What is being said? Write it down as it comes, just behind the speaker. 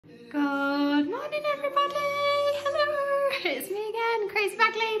Good morning, everybody. Hello, it's me again, Crazy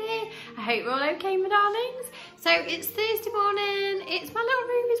Bag Lady. I hope you're all okay, my darlings. So it's Thursday morning. It's my little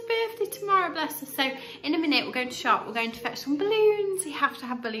Ruby's birthday tomorrow, bless her. So in a minute we're going to shop. We're going to fetch some balloons. You have to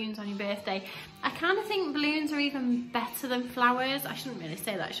have balloons on your birthday. I kind of think balloons are even better than flowers. I shouldn't really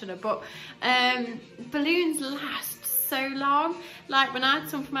say that, should I? But balloons last so long. Like when I had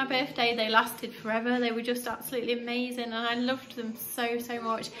some for my birthday, they lasted forever. They were just absolutely amazing and I loved them so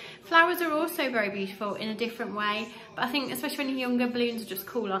much. Flowers are also very beautiful in a different way, but I think especially when you're younger, balloons are just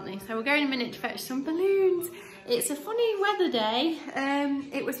cool, aren't they? So we're going in a minute to fetch some balloons. It's a funny weather day.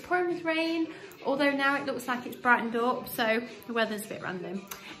 It was pouring with rain, although now it looks like it's brightened up, so the weather's a bit random.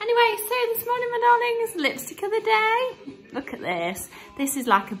 Anyway, so this morning, my darlings, lipstick of the day. Look at this. This is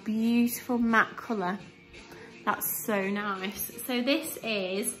like a beautiful matte colour. That's so nice. So this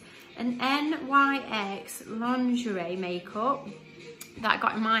is an NYX lingerie makeup that I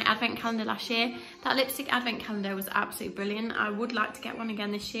got in my advent calendar last year. That lipstick advent calendar was absolutely brilliant. I would like to get one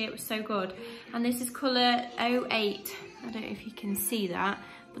again this year. It was so good. And this is colour 08. I don't know if you can see that,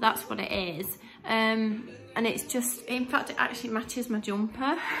 but that's what it is. And it's just, in fact, it actually matches my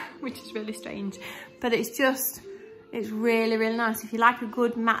jumper, which is really strange. But it's just, it's really nice. If you like a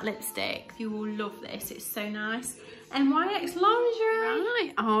good matte lipstick, you will love this. It's so nice. NYX lingerie.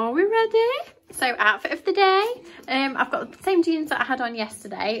 Right, are we ready? So outfit of the day. I've got the same jeans that I had on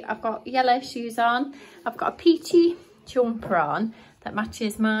yesterday. I've got yellow shoes on. I've got a peachy jumper on that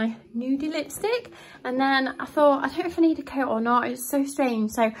matches my nudie lipstick. And then I thought, I don't know if I need a coat or not. It's so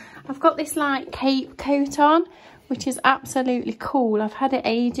strange. So I've got this like cape coat on, which is absolutely cool. I've had it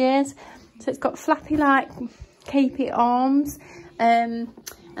ages. So it's got flappy like capey arms, and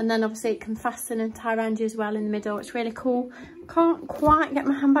then obviously it can fasten and tie around you as well in the middle. It's really cool. Can't quite get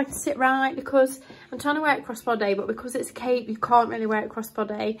my handbag to sit right because I'm trying to wear it crossbody, but because it's a cape you can't really wear it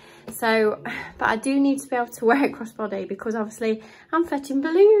crossbody. So, but I do need to be able to wear it crossbody because obviously I'm fetching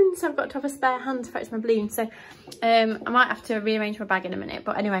balloons, so I've got to have a spare hand to fetch my balloons. So I might have to rearrange my bag in a minute,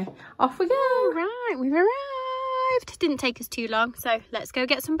 but anyway, off we go. Right, we've arrived. Didn't take us too long, so let's go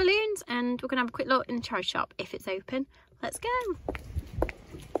get some balloons and we're gonna have a quick look in the charity shop if it's open. Let's go.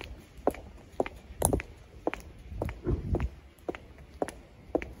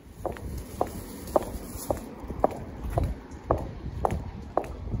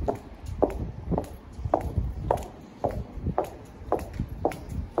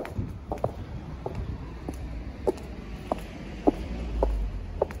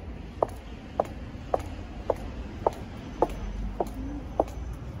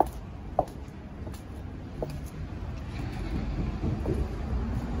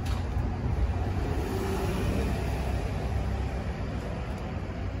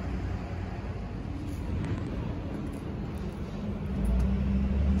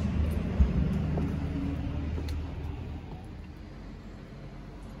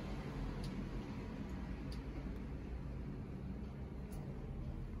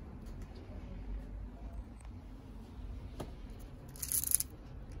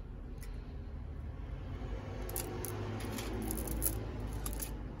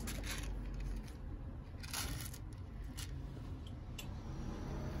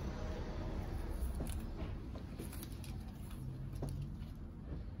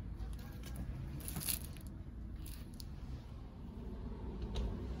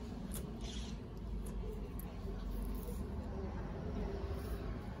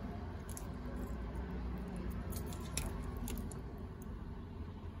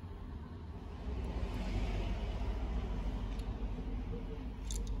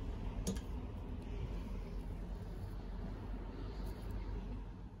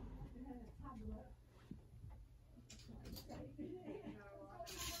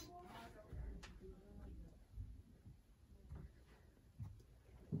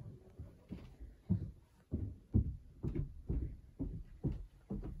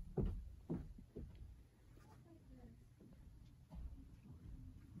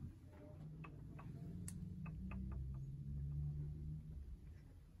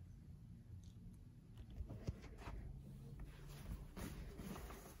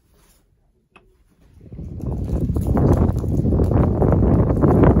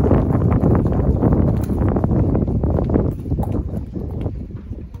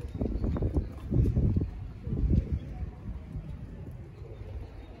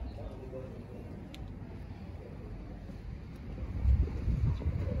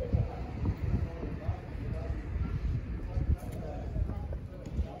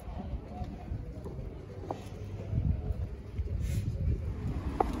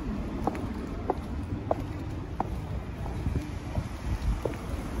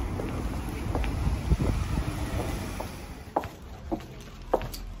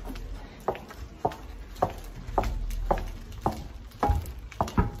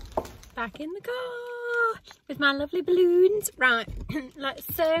 back in the car with my lovely balloons. Right, let's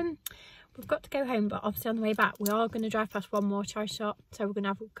we've got to go home, but obviously on the way back we are going to drive past one more chai shop, so we're going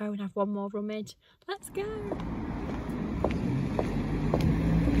to go and have one more rummage. Let's go.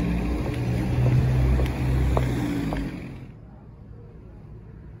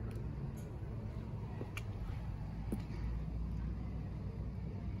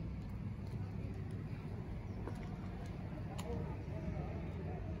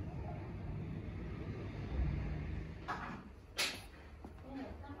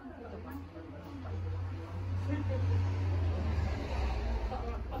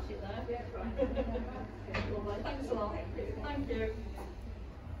 Thanks a lot. Thank you.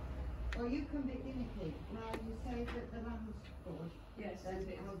 Well, you can be guinea pig. Now you say that the lamb's good. Yes, then it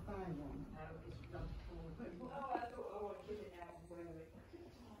is. I'll buy one. No, it's not full. Oh, I thought I wanted it now and wear it.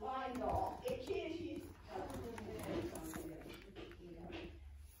 Why not? It is.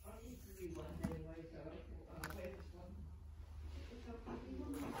 I need to read one anyway, so I thought I'll wear this one.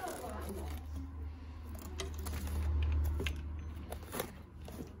 Oh, why not?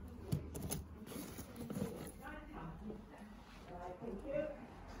 Thank you.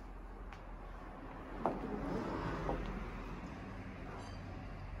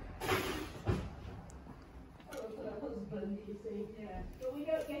 Husband, you see, yeah. But we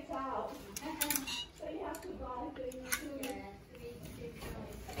don't get out. So you have to buy things too. And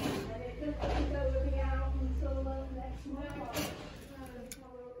it just doesn't go really out until next month.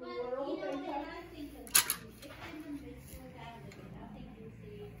 We're all going to I think that if in the midst of everything, I think you'll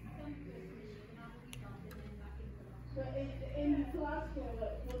see some Christmas, you can have a week off and then back into the But in Glasgow,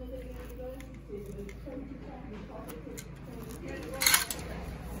 at one of the universities, there was 27 positive cases.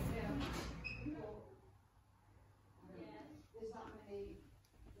 There's that many,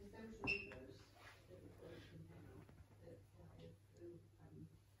 there's those rivers that we've got in town that fly through.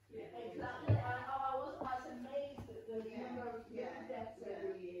 Yeah, exactly. I was amazed at the number of deaths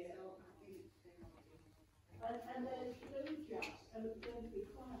every year. And there's flu jabs, and it's going to be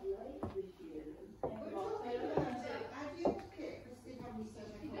quite late this year. I do okay, because they haven't said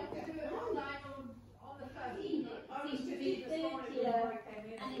I You can't have to get do it online on the phone. I was Seems to to be be this morning 30, before I came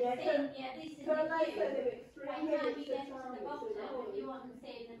in. And it's Yeah, saying, yeah, this is so the they said queue. if it's 3 By the time minutes you to get to time, the it's doctor, an if you want to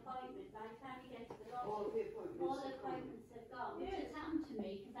save an appointment, by the time you get to the doctor, all the all the appointments. appointments have gone, which Yes. has happened to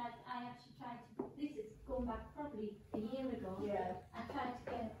me, because I actually tried to book, this is going back probably a year ago. Yeah, I tried to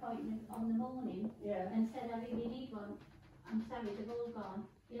get an appointment on the morning yeah. and said I really need one. I'm sorry, they've all gone.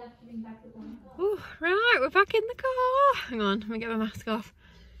 You'll have to ring back at 1 o'clock. Oh, right, we're back in the car. Hang on, let me get my mask off.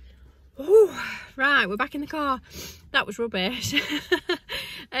 Oh, right, we're back in the car. That was rubbish.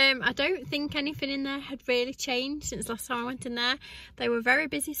 I don't think anything in there had really changed since last time I went in there. They were very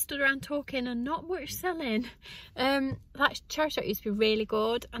busy, stood around talking and not much selling. That charity shop used to be really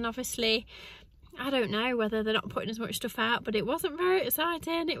good, and obviously I don't know whether they're not putting as much stuff out, but it wasn't very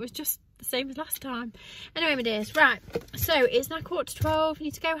exciting. It was just the same as last time. Anyway, my dears, right, so it's now 11:45. I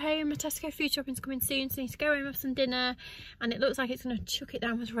need to go home. My Tesco food shopping's coming soon, so I need to go home, have some dinner, and it looks like it's going to chuck it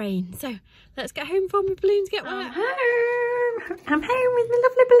down with rain. So let's get home before my balloons get wet. I'm home. I'm home with my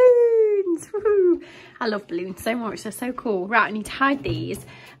lovely balloons. Woohoo. I love balloons so much. They're so cool. Right, I need to hide these.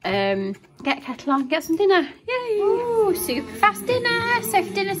 Get a kettle on, get some dinner. Yay. Ooh, super fast dinner. So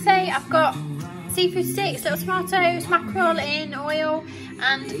for dinner today, I've got seafood sticks, little tomatoes, mackerel in oil,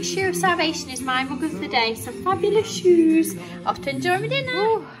 and Shoe of Salvation is my mug of the day. Some fabulous shoes. Off to enjoy my dinner.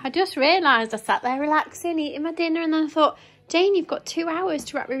 Ooh, I just realised I sat there relaxing, eating my dinner, and then I thought, Jane, you've got 2 hours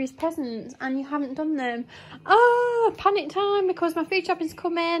to wrap Ruby's presents and you haven't done them. Oh, panic time, because my food shopping's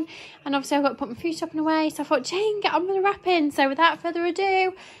coming and obviously I've got to put my food shopping away. So I thought, Jane, get on with the wrapping. So without further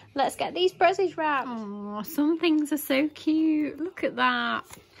ado, let's get these prezzies wrapped. Oh, some things are so cute. Look at that.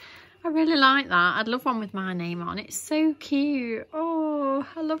 I really like that. I'd love one with my name on. It's so cute. Oh,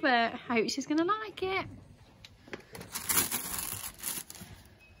 I love it. I hope she's going to like it.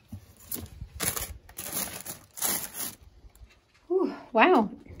 Ooh, wow,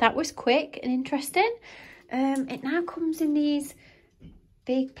 that was quick and interesting. It now comes in these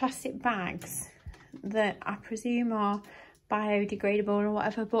big plastic bags that I presume are biodegradable or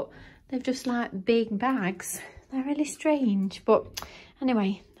whatever, but they're just like big bags. They're really strange, but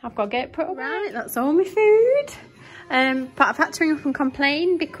anyway, I've got to get it put away. Right, that's all my food. But I've had to ring up and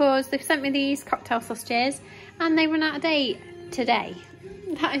complain because they've sent me these cocktail sausages and they run out of date today.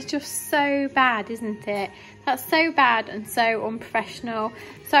 That is just so bad, isn't it? That's so bad and so unprofessional.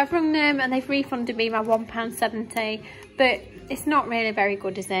 So I've rung them and they've refunded me my £1.70, but it's not really very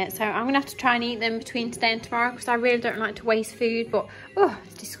good, is it? So I'm gonna have to try and eat them between today and tomorrow because I really don't like to waste food, but oh,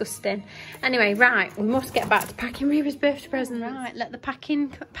 it's disgusting. Anyway, right, we must get back to packing Reba's birthday present. Right, let the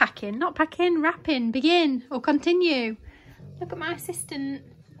wrapping begin or continue. Look at my assistant.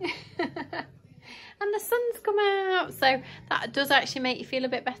 And the sun's come out, so that does actually make you feel a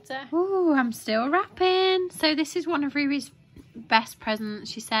bit better. Oh, I'm still wrapping. So this is one of Ruby's best presents.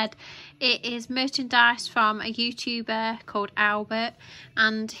 She said it is merchandise from a YouTuber called Albert,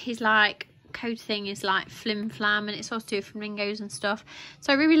 and his like code thing is like Flim Flam, and it's also to do with flamingos and stuff.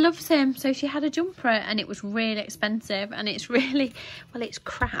 So Ruby loves him, so she had a jumper and it was really expensive, and it's really, well, it's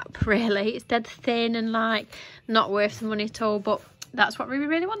crap really. It's dead thin and like not worth the money at all, but that's what Ruby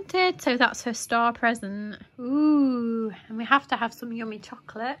really wanted, so that's her star present. Ooh, and we have to have some yummy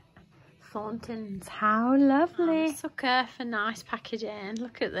chocolate. Thornton's, how lovely. I'm a sucker for nice packaging.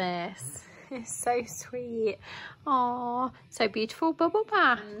 Look at this. It's so sweet. Oh, so beautiful bubble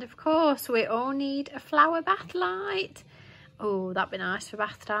bath. And of course, we all need a flower bath light. Oh, that'd be nice for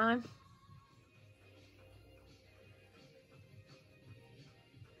bath time.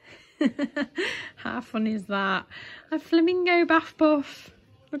 How funny is that? A flamingo bath buff.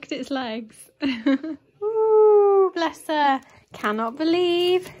 Look at its legs. Ooh, bless her. Cannot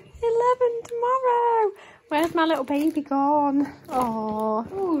believe 11 tomorrow. Where's my little baby gone?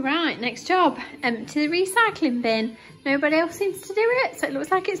 Oh, right, next job. Empty the recycling bin. Nobody else seems to do it, so it looks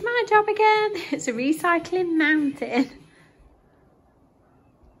like it's my job again. It's a recycling mountain.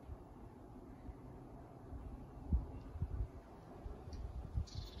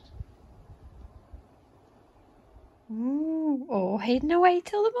 Ooh, oh, hidden away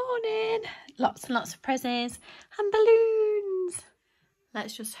till the morning. Lots and lots of presents and balloons.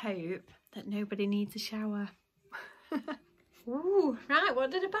 Let's just hope that nobody needs a shower. Ooh, right,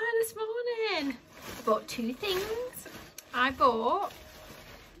 what did I buy this morning? I bought two things. I bought,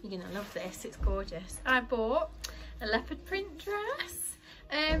 you're gonna love this, it's gorgeous. I bought a leopard print dress.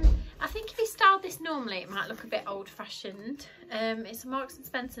 I think if you styled this normally, it might look a bit old-fashioned. It's a Marks and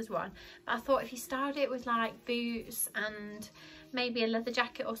Spencer's one, but I thought if you styled it with like boots and maybe a leather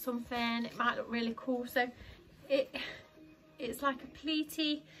jacket or something, it might look really cool. So it's like a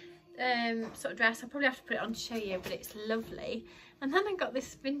pleaty sort of dress. I'll probably have to put it on to show you, but it's lovely. And then I got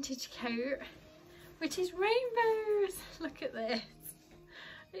this vintage coat, which is rainbows. Look at this.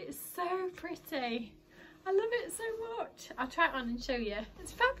 It's so pretty. I love it so much. I'll try it on and show you.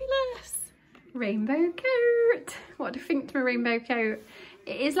 It's fabulous. Rainbow coat. What do you think to my rainbow coat?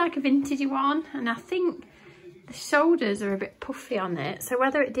 It is like a vintagey one, and I think the shoulders are a bit puffy on it. So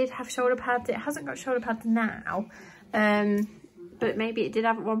whether it did have shoulder pads, it hasn't got shoulder pads now. But maybe it did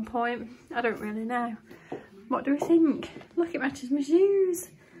have at one point. I don't really know. What do we think? Look, it matches my shoes.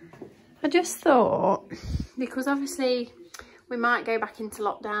 I just thought, because obviously we might go back into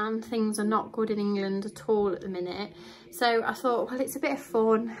lockdown. Things are not good in England at all at the minute. So I thought, well, it's a bit of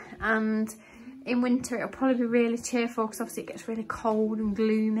fun, and in winter it'll probably be really cheerful because obviously it gets really cold and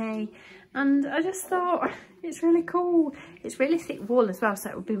gloomy. And I just thought it's really cool. It's really thick wool as well, so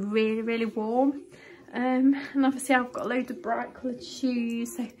it would be really, really warm. And obviously I've got loads of bright coloured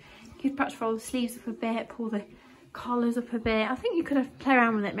shoes, so you could perhaps roll the sleeves up a bit, pull the collars up a bit. I think you could have play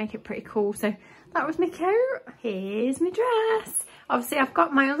around with it, make it pretty cool. So that was my coat. Here's my dress. Obviously I've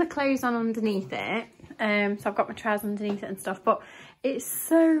got my other clothes on underneath it, so I've got my trousers underneath it and stuff, but it's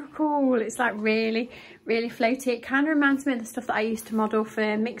so cool. It's like really, really floaty. It kind of reminds me of the stuff that I used to model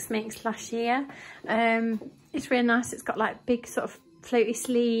for Mix last year. It's really nice. It's got like big sort of floaty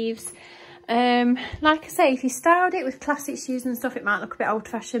sleeves. Like I say, if you styled it with classic shoes and stuff, it might look a bit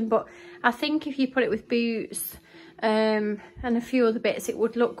old-fashioned, but I think if you put it with boots and a few other bits, it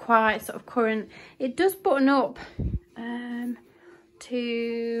would look quite sort of current. It does button up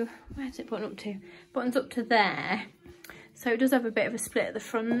to, where's it button up to? Buttons up to there, so it does have a bit of a split at the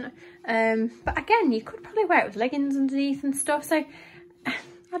front, but again, you could probably wear it with leggings underneath and stuff. So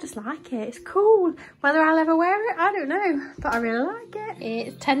I just like it. It's cool. Whether I'll ever wear it, I don't know, but I really like it.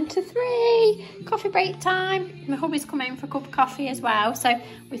 It's 10 to 3, coffee break time. My hubby's come in for a cup of coffee as well, so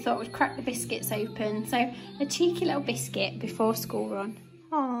we thought we'd crack the biscuits open. So a cheeky little biscuit before school run.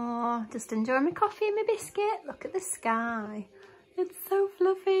 Oh, just enjoying my coffee and my biscuit. Look at the sky. It's so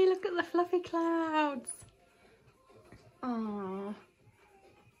fluffy. Look at the fluffy clouds. Oh,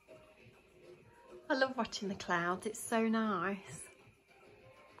 I love watching the clouds. It's so nice.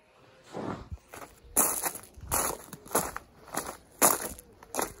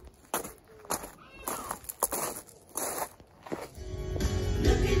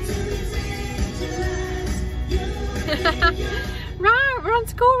 Right, we're on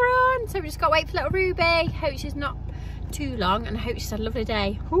school run, so we just got to wait for little Ruby. Hope she's not too long, and I hope she's had a lovely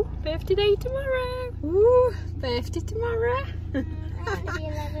day. Ooh, birthday day tomorrow. Ooh, birthday tomorrow. I want to be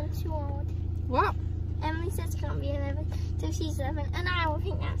 11 too old. What? Emily says she can't be 11 till she's 11, and I will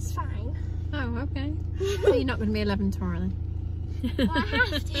think that's fine. Oh, okay. Well, you're not going to be 11 tomorrow then. Well, I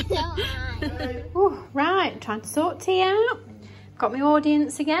have to, don't I? Oh, right, trying to sort tea out. Got my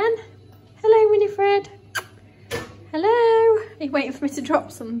audience again. Hello, Winifred. Hello. Are you waiting for me to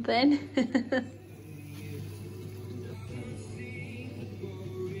drop something?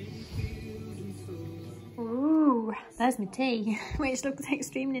 Ooh, there's my tea, which looks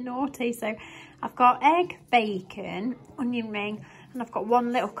extremely naughty. So I've got egg, bacon, onion ring, and I've got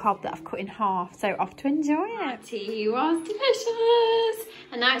one little cob that I've cut in half. So off to enjoy it. Tea was delicious.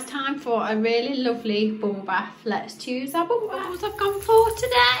 And now it's time for a really lovely bubble bath. Let's choose our bubble baths I've gone for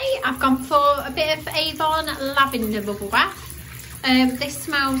today. I've gone for a bit of Avon lavender bubble bath. This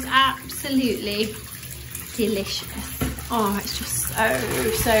smells absolutely delicious. Oh, it's just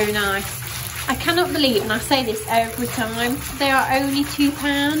so nice. I cannot believe, and I say this every time, they are only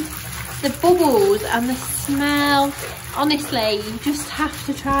 £2. The bubbles and the smell, honestly, you just have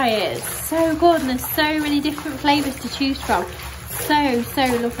to try it. It's so good, and there's so many different flavours to choose from. So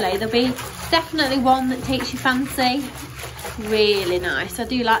lovely. There'll be definitely one that takes your fancy. Really nice. I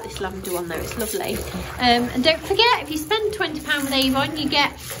do like this lavender one though, it's lovely. And don't forget, if you spend £20 with Avon, you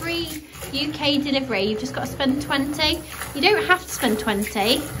get free UK delivery. You've just got to spend 20. You don't have to spend 20.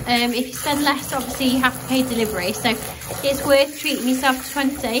 If you spend less, obviously you have to pay delivery. So it's worth treating yourself to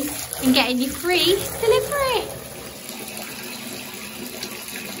 20 and getting your free delivery.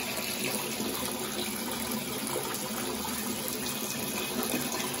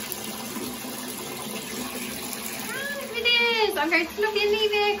 I'm going to love you and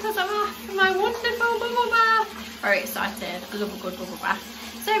leave you because I'm off for my wonderful bubble bath. Very excited. I love a good bubble bath.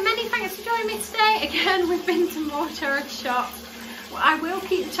 So many thanks for joining me today. Again, we've been to more charity shops. Well, I will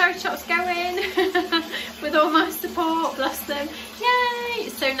keep the charity shops going with all my support, bless them. Yay!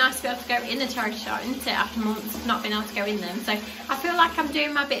 It's so nice to be able to go in a charity shop, isn't it, after months of not being able to go in them. So I feel like I'm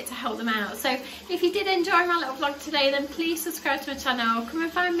doing my bit to help them out. So if you did enjoy my little vlog today, then please subscribe to my channel. Come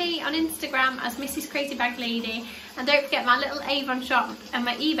and find me on Instagram as mrscrazybaglady. And don't forget my little Avon shop and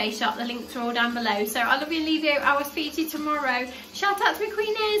my eBay shop, the links are all down below. So I love you and leave you. I will speak to you tomorrow. Shout out to my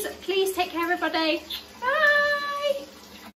queenies. Please take care, everybody. Bye.